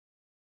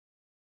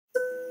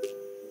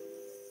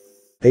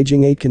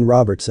Paging Aitken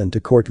Robertson to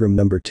courtroom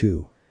number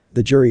 2.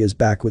 The jury is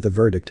back with a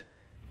verdict.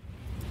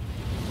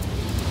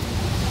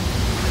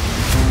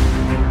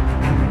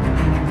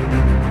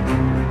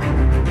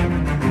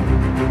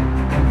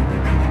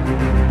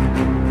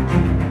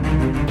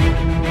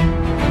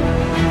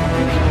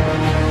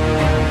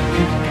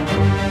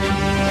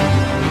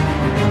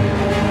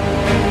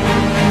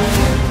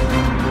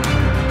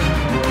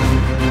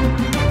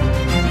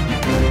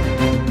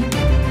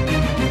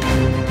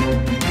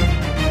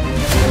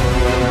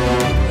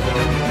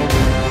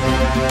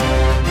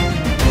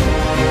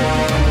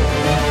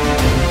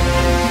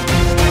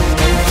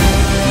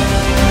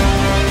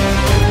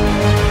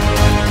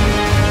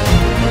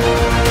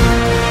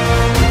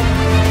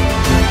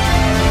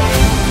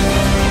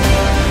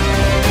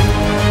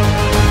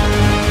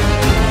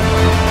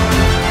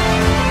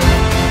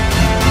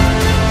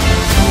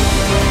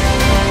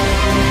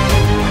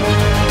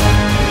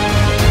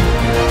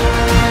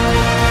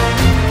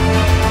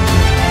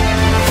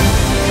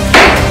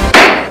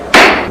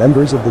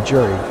 Members of the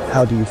jury,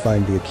 how do you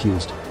find the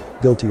accused?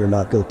 Guilty or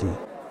not guilty?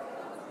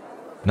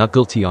 Not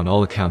guilty on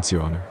all accounts,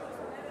 Your Honor.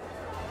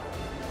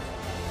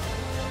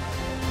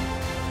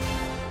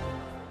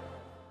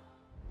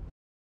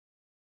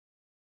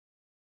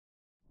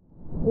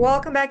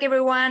 Welcome back,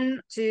 everyone,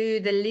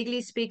 to the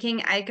Legally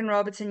Speaking Aiken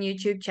Robertson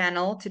YouTube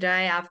channel.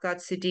 Today, I've got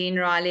Sudeen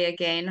Riley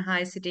again.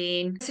 Hi,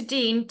 Sudeen.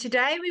 Sudeen,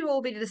 today we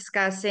will be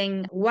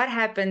discussing what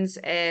happens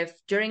if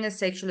during a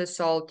sexual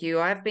assault you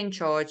have been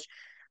charged,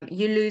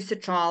 you lose the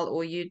trial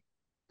or you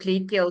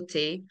plead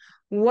guilty.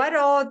 What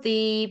are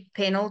the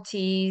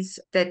penalties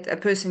that a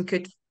person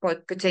could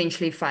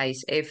potentially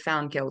face if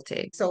found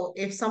guilty? So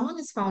if someone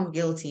is found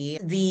guilty,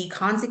 the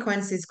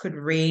consequences could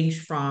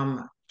range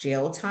from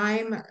jail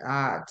time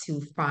to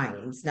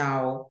fines.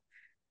 Now,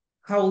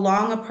 how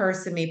long a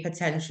person may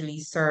potentially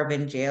serve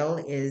in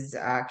jail is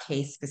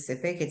case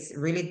specific. It's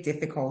really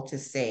difficult to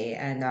say,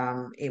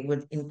 and it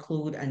would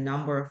include a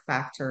number of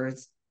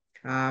factors,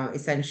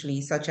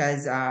 essentially, such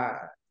as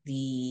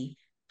the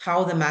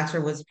how the matter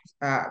was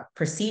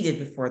proceeded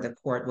before the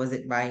court. Was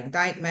it by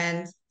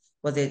indictment?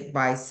 Was it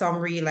by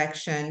summary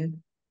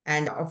election?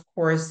 And of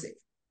course,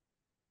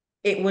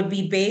 it would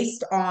be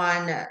based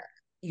on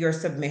your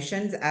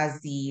submissions as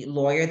the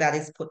lawyer that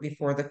is put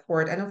before the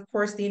court, and of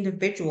course, the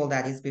individual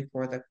that is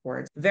before the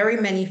court. Very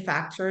many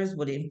factors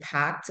would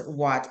impact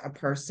what a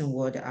person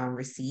would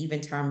receive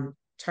in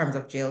terms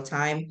of jail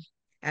time.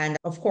 And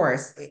of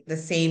course, the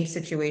same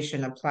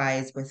situation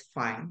applies with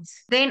fines.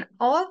 Then,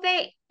 are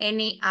there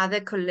any other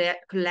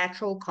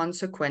collateral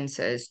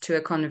consequences to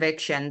a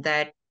conviction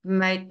that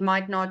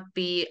might not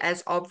be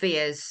as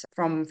obvious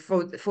for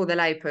the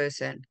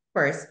layperson?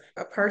 First,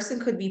 a person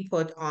could be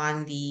put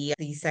on the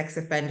sex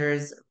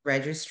offenders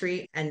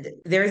registry, and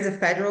there is a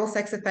federal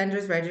sex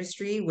offenders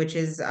registry, which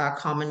is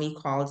commonly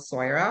called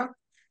SOIRA.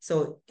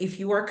 So if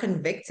you are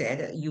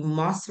convicted, you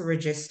must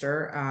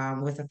register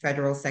with the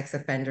Federal Sex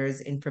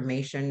Offenders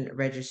Information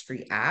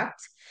Registry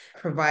Act,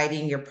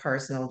 providing your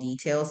personal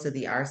details to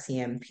the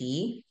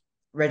RCMP.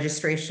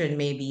 Registration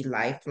may be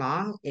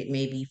lifelong. It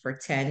may be for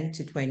 10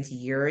 to 20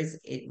 years.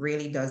 It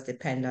really does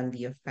depend on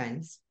the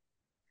offense.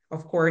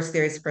 Of course,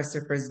 there's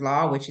Christopher's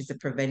Law, which is a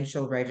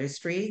provincial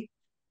registry,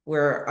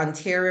 where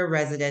Ontario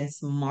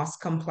residents must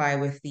comply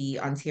with the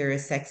Ontario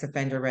Sex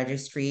Offender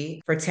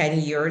Registry for 10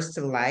 years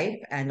to life.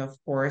 And of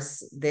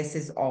course, this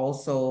is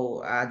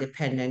also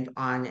dependent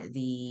on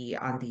the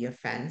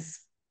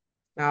offense.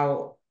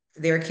 Now,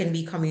 there can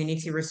be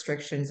community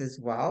restrictions as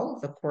well.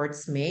 The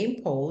courts may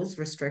impose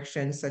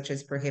restrictions such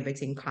as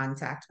prohibiting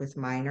contact with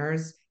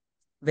minors,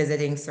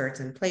 visiting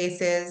certain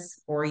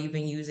places, or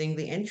even using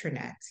the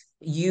internet.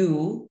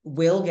 You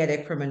will get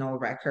a criminal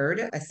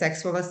record. A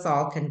sexual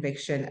assault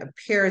conviction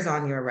appears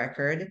on your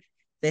record.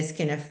 This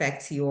can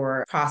affect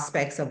your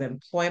prospects of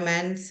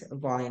employment,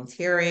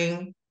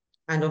 volunteering,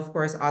 and of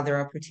course, other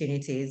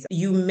opportunities.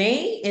 You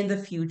may in the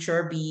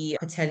future be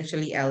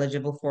potentially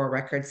eligible for a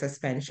record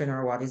suspension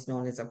or what is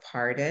known as a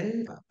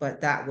pardon,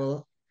 but that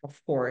will, of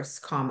course,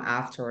 come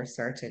after a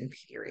certain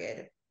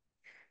period.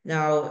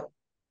 Now,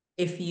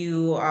 if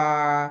you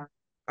are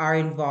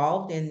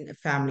involved in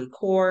family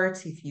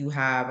court, if you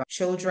have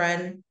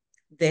children,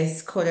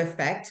 this could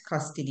affect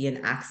custody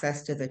and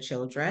access to the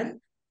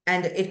children.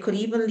 And it could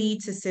even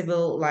lead to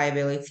civil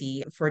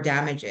liability for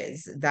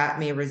damages that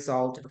may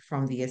result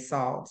from the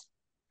assault.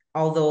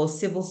 Although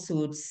civil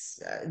suits,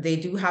 they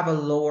do have a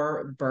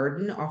lower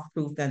burden of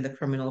proof than the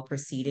criminal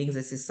proceedings.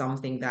 This is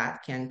something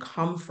that can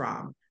come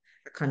from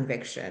a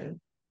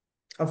conviction.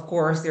 Of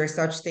course, there are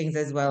such things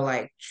as well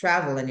like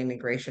travel and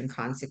immigration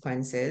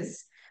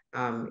consequences.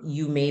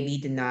 You may be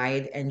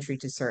denied entry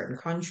to certain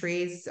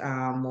countries,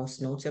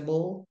 most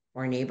notable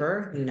or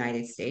neighbor,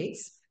 United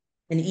States.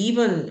 And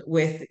even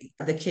with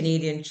the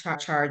Canadian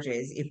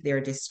charges, if they're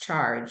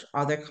discharged,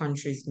 other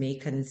countries may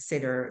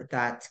consider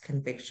that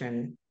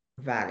conviction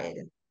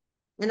valid.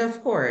 And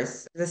of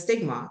course, the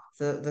stigma,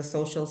 the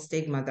social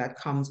stigma that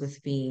comes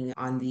with being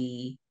on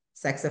the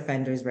sex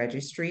offenders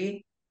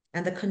registry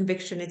and the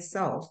conviction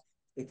itself.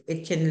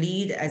 It can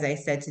lead, as I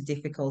said, to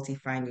difficulty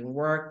finding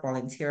work,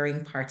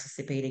 volunteering,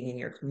 participating in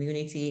your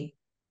community.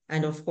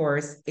 And of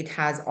course, it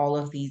has all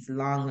of these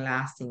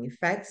long-lasting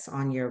effects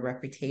on your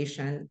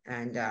reputation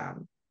and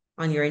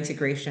on your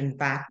integration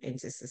back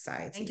into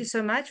society. Thank you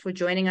so much for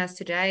joining us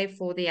today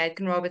for the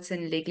Aitken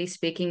Robertson Legally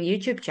Speaking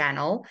YouTube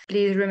channel.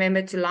 Please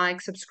remember to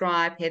like,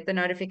 subscribe, hit the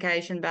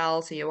notification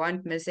bell so you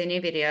won't miss any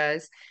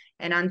videos.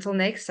 And until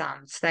next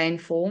time, stay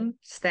informed,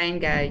 stay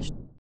engaged.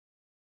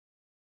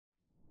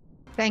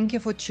 Thank you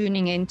for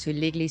tuning in to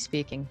Legally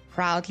Speaking,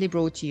 proudly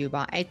brought to you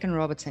by Aitken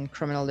Robertson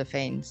Criminal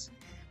Defence.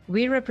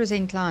 We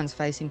represent clients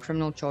facing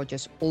criminal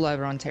charges all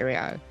over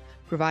Ontario,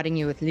 providing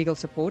you with legal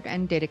support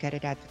and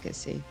dedicated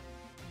advocacy.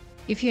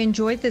 If you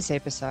enjoyed this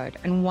episode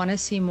and want to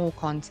see more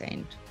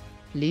content,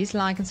 please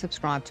like and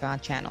subscribe to our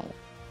channel.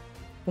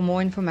 For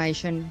more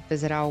information,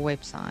 visit our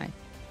website.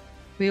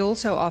 We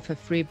also offer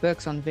free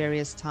books on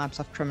various types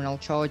of criminal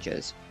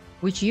charges,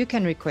 which you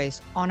can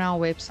request on our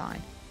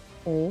website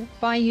or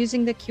by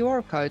using the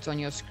QR codes on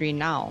your screen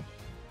now.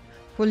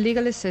 For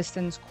legal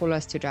assistance, call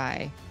us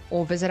today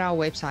or visit our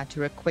website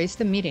to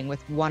request a meeting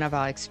with one of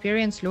our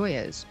experienced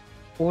lawyers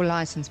or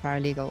licensed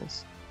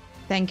paralegals.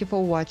 Thank you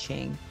for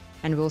watching,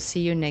 and we'll see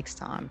you next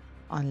time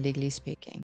on Legally Speaking.